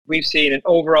we've seen an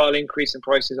overall increase in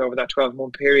prices over that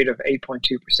 12-month period of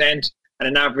 8.2% and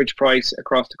an average price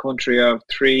across the country of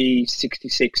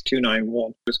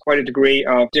 366,291. There's quite a degree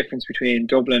of difference between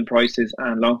Dublin prices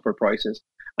and Longford prices.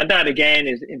 And that, again,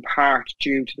 is in part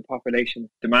due to the population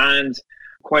demands,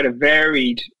 quite a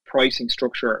varied pricing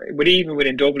structure. But even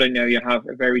within Dublin now, you have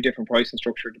a very different pricing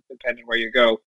structure depending where you go.